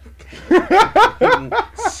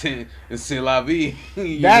c'est la vie.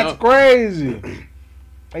 That's crazy.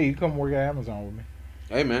 Hey, you come work at Amazon with me.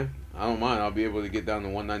 Hey man, I don't mind. I'll be able to get down to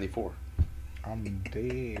 194. I'm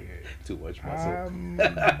dead. Too much muscle. I'm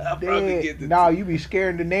Probably dead. get the Nah, you be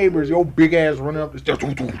scaring the neighbors. Your big ass running up the stairs.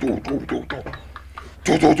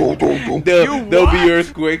 There'll be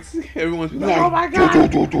earthquakes. Everyone's like, Oh my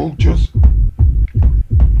god! Just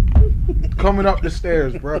coming up the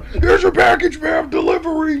stairs, bro. Here's your package, ma'am.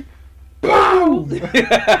 Delivery. Boom!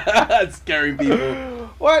 scaring people.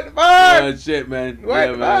 What the fuck? Oh, shit, man. What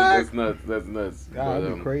Yeah, the man. fuck? That's nuts. That's nuts.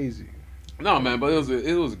 That'd be crazy. No, man, but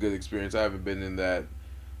it was a good experience. I haven't been in that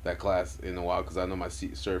class in a while because I know my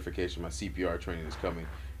certification, my CPR training is coming,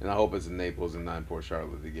 and I hope it's in Naples and not in Port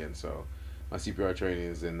Charlotte again. So my CPR training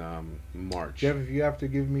is in March. Jeff, if you have to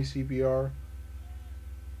give me CPR,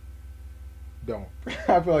 don't.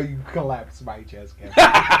 I feel like you collapse my chest.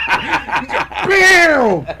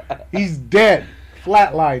 Bam! He's dead.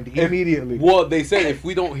 Flatlined immediately. Well, they said if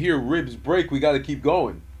we don't hear ribs break, we got to keep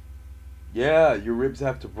going. Yeah, your ribs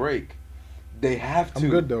have to break. They have to. I'm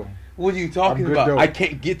good though. What are you talking good, about? though. I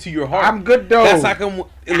can't get to your heart. I'm good though. That's like look.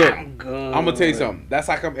 I'm good. I'm gonna tell you something. That's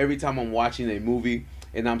like every time I'm watching a movie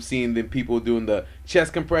and I'm seeing them people doing the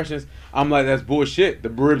chest compressions. I'm like, that's bullshit. The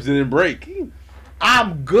ribs didn't break.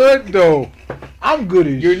 I'm good though. I'm good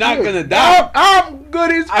as You're shit. not gonna die. I'm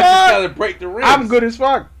good as fuck. I just gotta break the ribs. I'm good as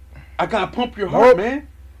fuck. I gotta pump your heart, Nope. man.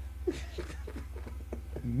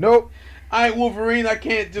 Nope. I ain't Wolverine. I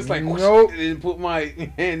can't just like Nope. and put my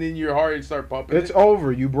hand in your heart and start pumping. It's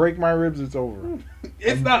over. You break my ribs, it's over.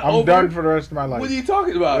 It's not I'm over. done for the rest of my life. What are you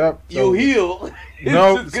talking about? Yep, You'll over. heal.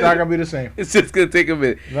 No, just it's not gonna be the same. It's just gonna take a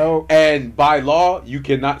minute. No, And by law, you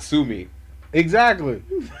cannot sue me. exactly.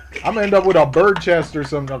 I'm gonna end up with a bird chest or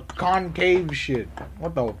some concave shit.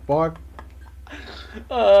 What the fuck?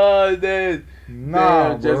 Then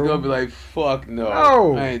Nah, just bro. gonna be like, fuck no.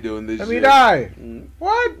 No. I ain't doing this Let shit. me die. Mm.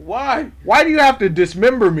 What? Why? Why do you have to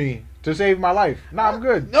dismember me to save my life? Nah, I'm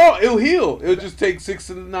good. No, it'll heal. It'll just take 6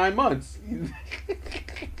 to 9 months.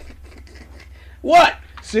 What?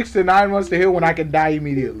 6 to 9 months to heal when I can die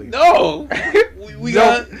immediately. No. We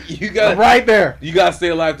Nope. you got Right there. You gotta stay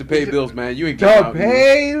alive to pay bills, man. You ain't getting To out.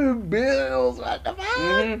 pay bills. What the fuck?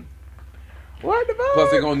 Mhm. What the fuck?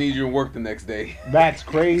 Plus, they're gonna need you to work the next day. That's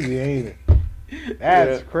crazy, ain't it?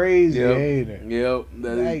 That's Yeah. crazy, Yep. ain't it? Yep,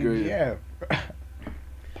 that is Like, great. yeah.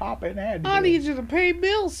 Poppin' Addy. I need you to pay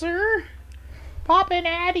bills, sir. Poppin'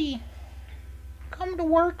 Addy. Come to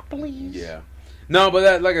work, please. Yeah. No, but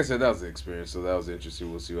that, like I said, that was the experience. So that was interesting.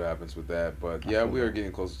 We'll see what happens with that. But yeah, we are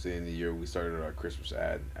getting closer to the end of the year. We started our Christmas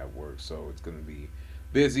ad at work, so it's gonna be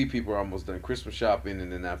busy. People are almost done Christmas shopping,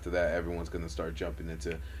 and then after that, everyone's gonna start jumping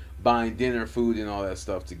into buying dinner, food, and all that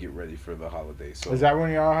stuff to get ready for the holidays. So Is that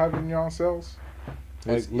when y'all having y'all sales?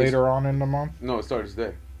 Like It's- later on in the month? no, it started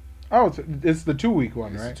today. Oh, it's the 2-week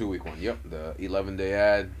one, It's right? a 2-week one. Yep, the 11-day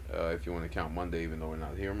ad. If you want to count Monday, even though we're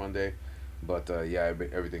not here Monday. But yeah,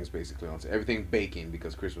 everything's basically on sale. Everything baking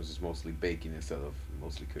because Christmas is mostly baking instead of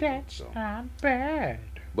mostly cooking. That's So, not bad.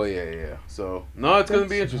 but yeah. So no, it's gonna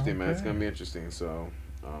be That's interesting, man. It's okay. gonna be interesting. So,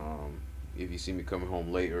 if you see me coming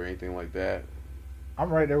home late or anything like that, I'm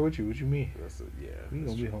right there with you. What you mean? We that's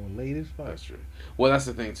gonna be true. home late as fuck. That's true. Well, that's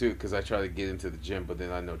the thing too, because I try to get into the gym, but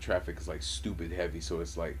then I know traffic is like stupid heavy, so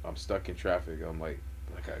it's like I'm stuck in traffic. I'm like,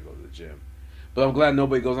 I gotta go to the gym. But I'm glad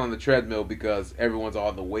nobody goes on the treadmill because everyone's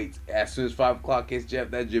on the weights. As soon as 5 o'clock hits, Jeff,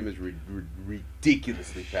 that gym is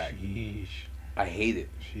ridiculously packed. Sheesh. I hate it.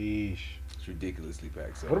 Sheesh. It's ridiculously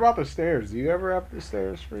packed. So What about the stairs? Do you ever have the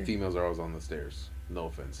stairs free? females are always on the stairs. No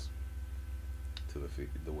offense to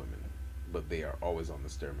the women, but they are always on the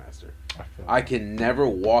stairmaster. feel I can never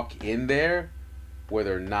walk in there where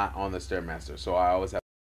they're not on the stairmaster. So I always have.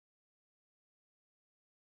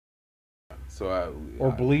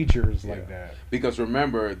 or bleachers yeah. like that. Because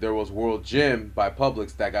remember, there was World Gym by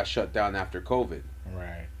Publix that got shut down after COVID,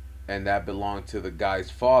 Right. and that belonged to the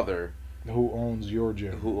guy's father, Who owns your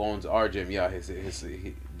gym? who owns our gym. Yeah,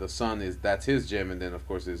 the son that's his gym, and then of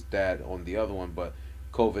course his dad owned the other one. But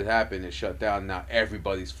COVID happened and shut down. Now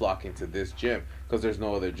everybody's flocking to this gym because there's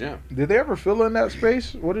no other gym. Did they ever fill in that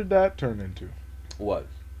space? What did that turn into? What?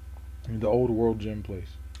 The old World Gym place.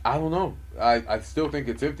 I don't know. I still think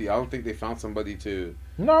it's empty. I don't think they found somebody to.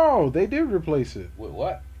 No, they did replace it.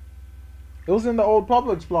 What? It was in the old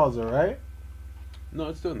Publix Plaza, right? No,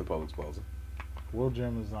 it's still in the Publix Plaza. World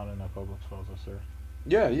Gym is not in that Publix Plaza, sir.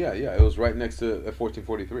 Yeah. It was right next to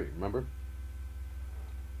 1443. Remember?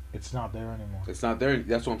 It's not there anymore. It's not there.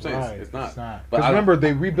 That's what I'm saying. Right, It's not. It's not. But Because remember,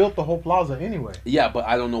 they rebuilt the whole plaza anyway. Yeah, but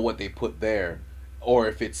I don't know what they put there, or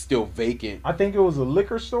if it's still vacant. I think it was a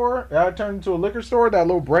liquor store. That turned into a liquor store. That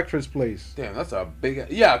little breakfast place. Damn, that's a big.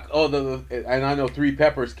 Yeah. Oh, and I know Three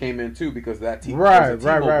Peppers came in too because that Right.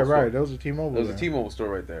 Store. That was a T-Mobile. There was a T-Mobile store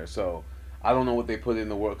right there. So I don't know what they put in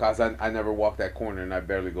the world because I never walk that corner and I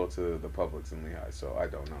barely go to the Publix in Lehigh, so I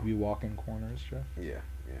don't know. You walk in corners, Jeff. Yeah.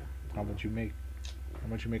 How much you make? How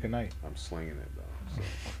much you make a night? I'm slinging it though.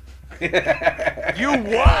 So. You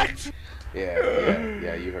what?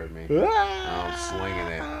 Yeah, you heard me. I'm slinging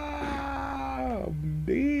it. I'm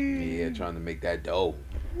dead. Yeah, trying to make that dough.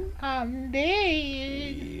 I'm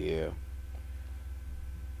dead. Yeah.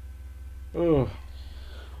 Ugh.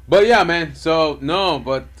 But yeah, man. So no,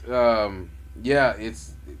 but yeah,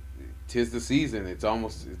 tis the season. It's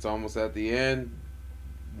almost at the end.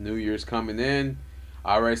 New Year's coming in.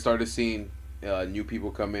 I already started seeing new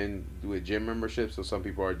people come in with gym memberships. So some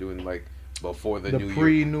people are doing like before the new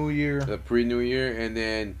pre-New Year. the pre-New Year, and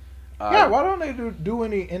then Yeah, why don't they do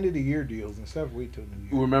any end of the year deals instead of wait till New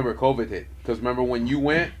Year? remember COVID hit? Because remember when you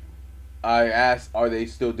went, I asked, are they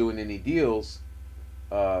still doing any deals?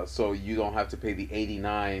 So you don't have to pay the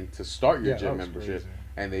 $89 to start your Yeah, gym that was membership. crazy.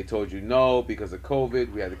 And they told you no because of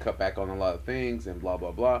COVID. We had to cut back on a lot of things and blah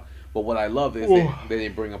blah blah. But what I love is they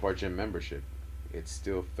didn't bring up our gym membership. It's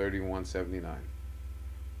still $31.79.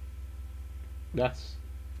 That's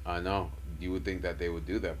I know you would think that they would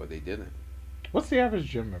do that, but they didn't. what's the average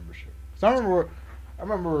gym membership? 'Cause I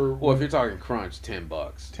remember. Well, if you're talking crunch, $10.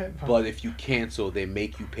 $10. But if you cancel, they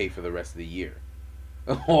make you pay for the rest of the year.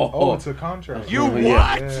 Oh, it's a contract. You what?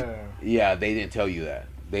 Yeah. Yeah, they didn't tell you that.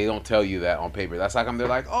 They don't tell you that on paper. That's like they're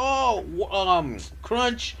like,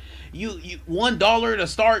 crunch, you $1 to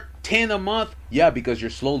start, 10 a month. Yeah, because you're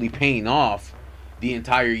slowly paying off the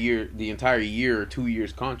entire year or 2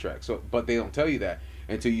 years contract. So, but they don't tell you that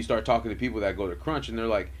until you start talking to people that go to Crunch, and they're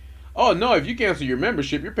like, oh no, if you cancel your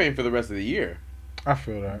membership, you're paying for the rest of the year. I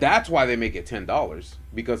feel that. That's why they make it $10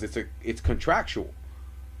 because it's contractual.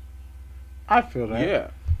 I feel that. Yeah.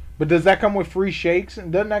 But does that come with free shakes?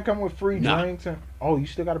 And doesn't that come with free Nah. drinks? And you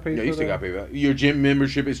still got to pay Yeah, for you still that? got to pay that. Your gym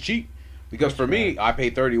membership is cheap because for me, I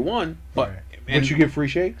pay $31, but Right. But you get free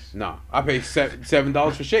shakes? no, I pay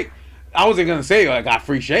 $7 for shake. I wasn't gonna say I got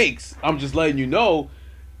free shakes. I'm just letting you know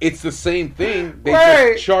it's the same thing. They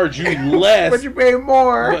Right. just charge you less. But you pay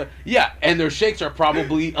more. But, yeah, and their shakes are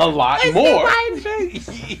probably a lot more.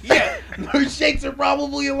 Yeah, their shakes are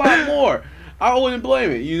probably a lot more. I wouldn't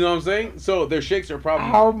blame it. You know what I'm saying? So their shakes are probably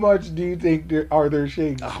How much do you think are their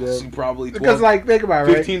shakes? Jeff? probably 12, Because think about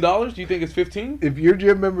it, right? $15. Do you think it's 15? If your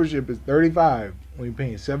gym membership is $35, when you're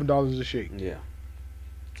paying $7 a shake. Yeah.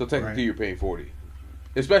 So technically, Right. you're paying 40,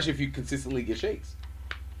 especially if you consistently get shakes.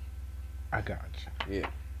 I got you. Yeah.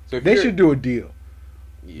 So if They you're- should do a deal.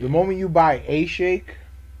 Yeah. The moment you buy a shake,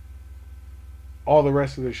 all the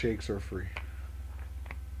rest of the shakes are free.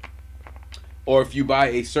 Or if you buy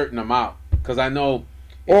a certain amount, because I know.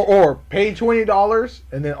 Or pay $20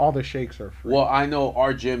 and then all the shakes are free. Well, I know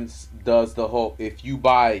our gym does the whole. If you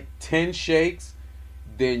buy 10 shakes,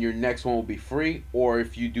 then your next one will be free. Or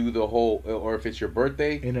if you do the whole, or if it's your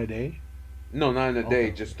birthday. In a day? No, not in a day.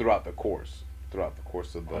 Okay. Just throughout the course. Throughout the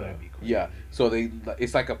course of the. that'd be cool. Yeah. So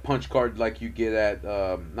it's like a punch card, like you get at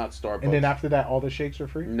not Starbucks. And then after that, all the shakes are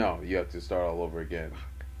free? No, you have to start all over again.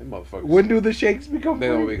 Them motherfuckers. When do the shakes become They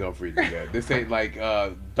free? don't become free together. This ain't like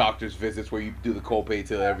doctor's visits where you do the copay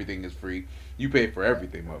till everything is free. You pay for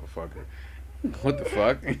everything, motherfucker. What the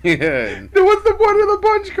fuck? Yeah. Then what's the point of the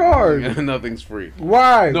punch card? Nothing's free.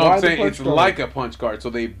 Why? No, Why I'm the saying punch it's card? like a punch card. So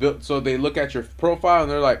they look at your profile and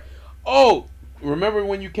they're like, oh, remember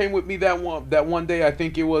when you came with me that one day? I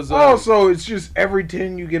think it was. So it's just every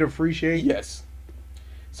 10 you get a free shake? Yes.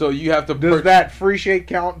 So you have to. Does that free shake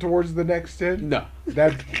count towards the next 10? No.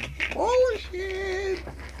 That's bullshit.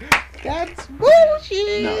 That's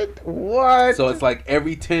bullshit. No. What? So it's like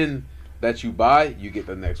every 10 that you buy, you get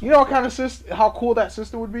the next You one. know what kind of system? How cool that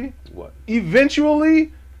system would be? What?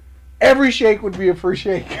 Eventually, every shake would be a free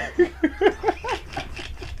shake.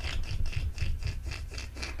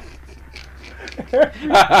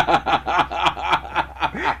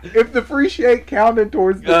 If the free shake counted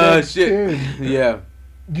towards the next shit. 10, Yeah.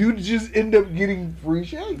 you just end up getting free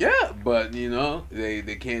shakes. Yeah, but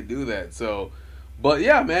they can't do that. So, but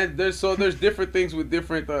yeah, man, there's different things with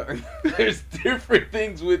different there's different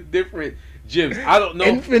things with different gyms. I don't know.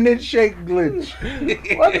 Infinite shake glitch.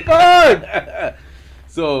 What the fuck?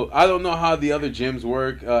 So I don't know how the other gyms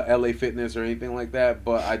work, LA Fitness or anything like that,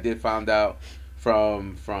 but I did find out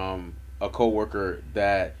from a coworker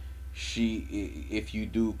that if you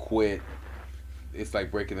do quit it's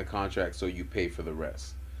like breaking the contract, so you pay for the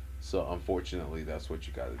rest. So unfortunately, that's what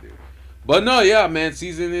you got to do. But no, yeah, man,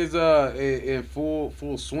 season is in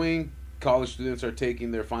full swing. College students are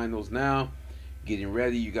taking their finals now, getting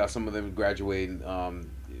ready. You got some of them graduating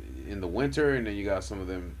in the winter, and then you got some of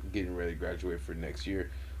them getting ready to graduate for next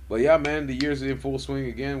year. But yeah, man, the year's in full swing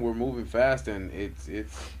again. We're moving fast, and it's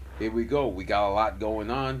here we go. We got a lot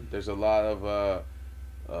going on. There's a lot of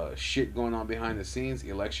shit going on behind the scenes.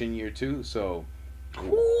 Election year too, so.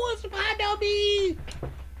 Who's my dummy?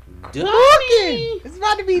 Cooking. It's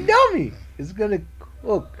about to be dummy. It's gonna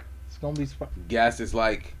cook. It's gonna be. Gas is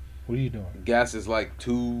like. What are you doing? Gas is like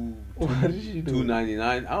What is she doing? $2.99.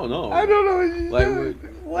 I don't know. I don't know what she's Like, doing.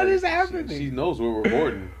 What is happening? She knows we're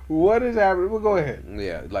recording. What is happening? Well, go ahead.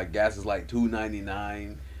 Yeah, like gas is like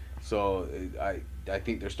 $2.99. So I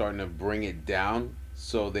think they're starting to bring it down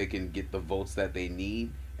so they can get the votes that they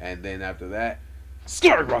need, and then after that,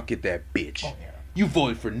 skyrocket that bitch. Oh, yeah. You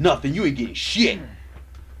voted for nothing. You ain't getting shit.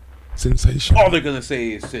 Sensational. All they're gonna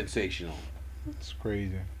say is sensational. It's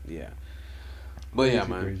crazy. Yeah. But yeah,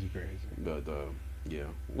 man. Crazy. But yeah.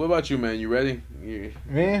 What about you, man? You ready? Me?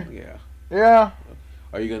 Yeah. Yeah.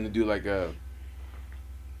 Are you gonna do like a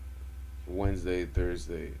Wednesday,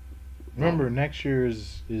 Thursday? Remember, next year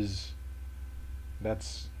is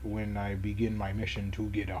that's when I begin my mission to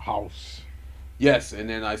get a house. Yes, and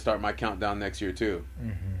then I start my countdown next year too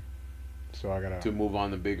Mm-hmm. So I gotta. to move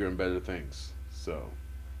on to bigger and better things. So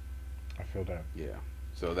I feel that. yeah,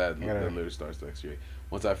 so that I gotta- literally starts next year.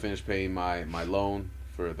 Once I finish paying my loan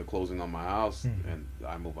for the closing on my house, Mhm. and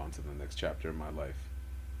I move on to the next chapter of my life.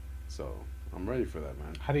 So I'm ready for that,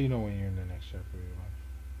 man. How do you know when you're in the next chapter of your life?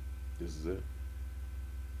 This is it.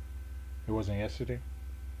 It wasn't yesterday.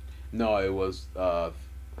 No, it was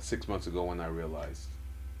 6 months ago when I realized,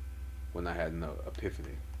 when I had an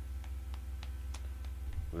epiphany.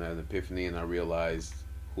 When I had an epiphany and I realized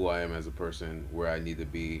who I am as a person, where I need to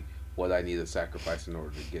be, what I need to sacrifice in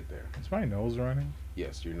order to get there. Is my nose running?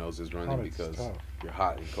 Yes, your nose is Oh, running that's because tough. you're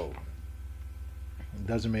hot and cold. It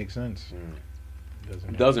doesn't make sense.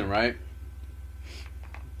 It doesn't, right?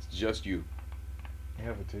 It's just you. You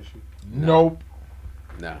have a tissue? No. Nope.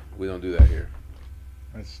 Nah, we don't do that here.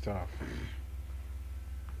 That's tough.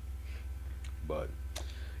 But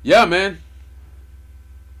yeah, man.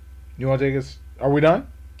 You want to take us? Are we done?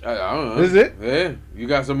 I don't know. This is it? Yeah. You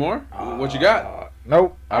got some more? What you got?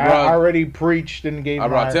 Nope. I brought- I already preached and gave I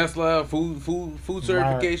brought my Tesla food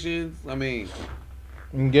certifications. I mean,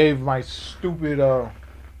 and gave my stupid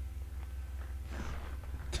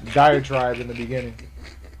diatribe in the beginning.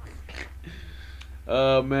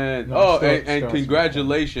 man. No, and still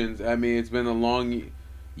congratulations. I mean, it's been a long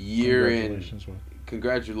year, and Congratulations. What?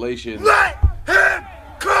 congratulations. Let him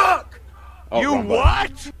cook! Oh, You wrong button.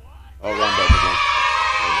 what? Oh, wrong button again.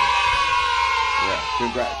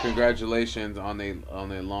 Yeah, congratulations on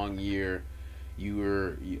a long year. You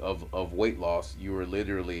were of weight loss. You were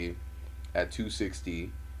literally at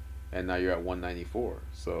 260, and now you're at 194.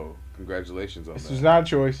 So congratulations on This that. was not a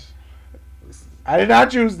choice. I did not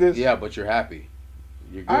choose this. Yeah, but you're happy.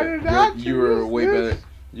 You're good. I did not You're choose way this. better.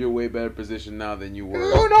 You're way better position now than you You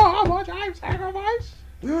were. know how much I've sacrificed.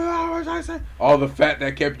 All the fat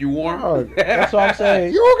that kept you warm. Oh, that's what I'm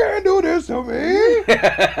saying. You can't do this to me. What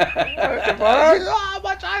the fuck? You know how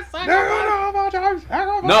much I You know sacrificed? how much I've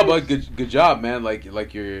sacrificed. No, but good job, man.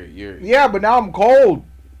 Like you're Yeah, but now I'm cold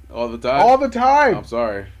all the time. all the time. I'm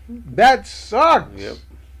sorry. That sucks. Yep.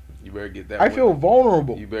 You better get that. I feel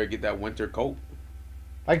vulnerable. You better get that winter coat.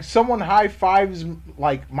 Like someone high fives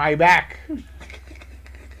like my back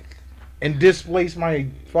and displace my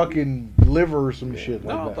fucking liver or some shit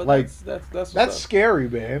like No, that. but Like that's what's that's up. scary,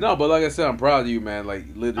 man. No, but like I said, I'm proud of you, man. Like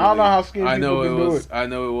literally. I don't know how skinny I know people can do was. it. I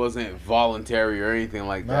know it wasn't voluntary or anything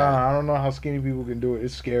like that. Nah, I don't know how skinny people can do it.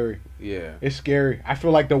 It's scary. Yeah. It's scary. I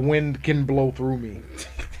feel like the wind can blow through me.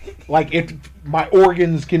 Like it, my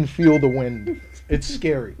organs can feel the wind. It's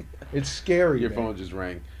scary. It's scary. Your man. phone just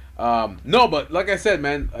rang. No, but like I said,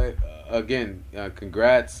 man. Again,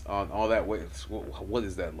 congrats on all that weight. What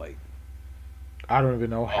is that like? I don't even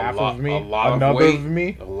know. Half lot- of me, a lot of another weight? of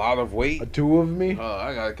me, A lot of weight. a two of me,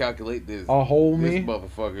 I gotta calculate this. a whole This me,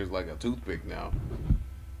 motherfucker's like a toothpick now,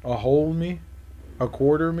 a whole me, a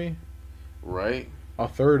quarter me, right? a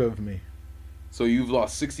third of me. So you've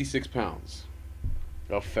lost 66 pounds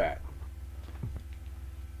of fat.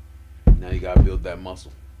 Now you gotta build that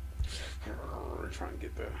muscle. Trying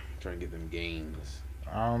to get them gains.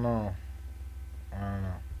 I don't know.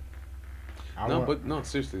 No,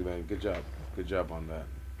 seriously, man. Good job on that.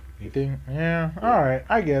 You think? Yeah. All right.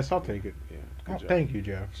 I guess I'll take it. Yeah, Oh, good job. thank you,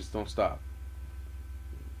 Jeff. Just don't stop.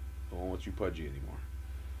 Don't want you pudgy anymore.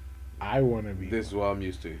 I want to be. This is what I'm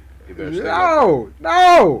used to. You better stay like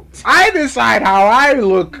No. I decide how I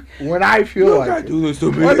look when I feel like it. do this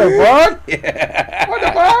to me. What the fuck? Yeah. What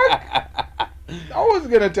the fuck? No one's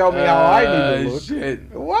gonna tell me how I need to look.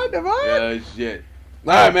 Shit. What the fuck? Shit.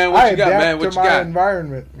 All right, man. What I you got, adapt man? What to you my got?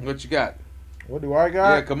 environment. What you got? What do I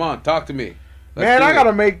got? Yeah, come on, talk to me. Let's Man, do I it.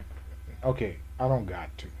 gotta make. Okay, I don't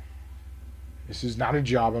got to. This is not a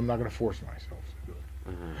job. I'm not gonna force myself to do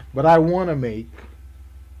it. Mhm. But I want to make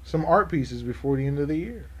some art pieces before the end of the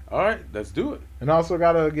year, All right, let's do it. and I also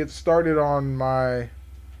gotta get started on my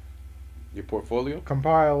Your portfolio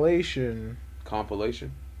compilation.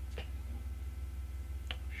 compilation.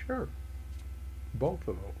 Sure, both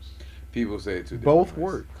of those. People say it too. Both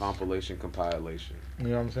words. Compilation, compilation. You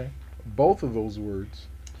know what I'm saying? Both of those words.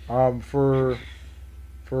 For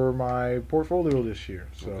my portfolio this year.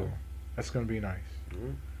 So Okay. that's gonna be nice.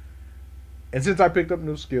 Mhm. And since I picked up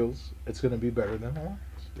new skills, it's gonna be better than the last.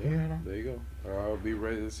 You know? There you go. I'll be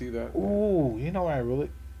ready to see that. Ooh, you know what I really.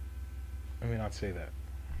 Let me not say that.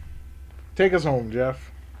 Take us home,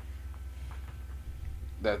 Jeff.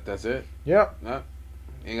 That's it. Yep. No,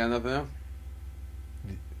 ain't got nothing else.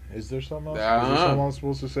 Is there something else? Is Uh-huh. there something I'm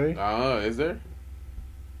supposed to say? Is there?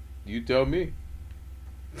 You tell me.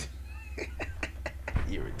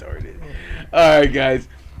 You're retarded. All right, guys.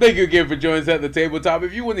 Thank you again for joining us at the tabletop.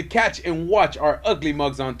 If you want to catch and watch our ugly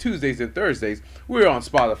mugs on Tuesdays and Thursdays, we're on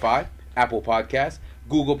Spotify, Apple Podcasts,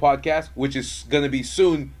 Google Podcasts, which is going to be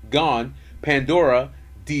soon gone, Pandora,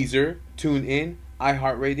 Deezer, TuneIn,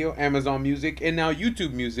 iHeartRadio, Amazon Music, and now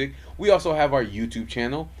YouTube Music. We also have our YouTube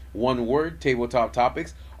channel, One Word, Tabletop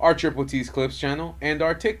Topics, our Triple T's Clips channel, and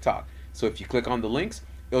our TikTok. So if you click on the links,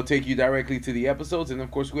 it'll take you directly to the episodes, and of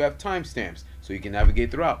course we have timestamps so you can navigate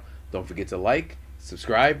throughout. Don't forget to like,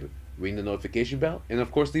 subscribe, ring the notification bell, and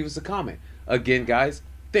of course leave us a comment. Again, guys,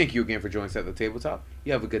 thank you again for joining us at the tabletop.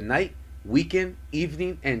 You have a good night, weekend,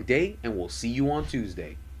 evening, and day, and we'll see you on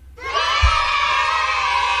Tuesday.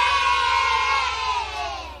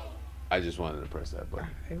 I just wanted to press that button.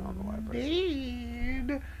 I don't know why I pressed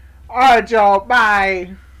it. All right, y'all.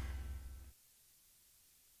 Bye.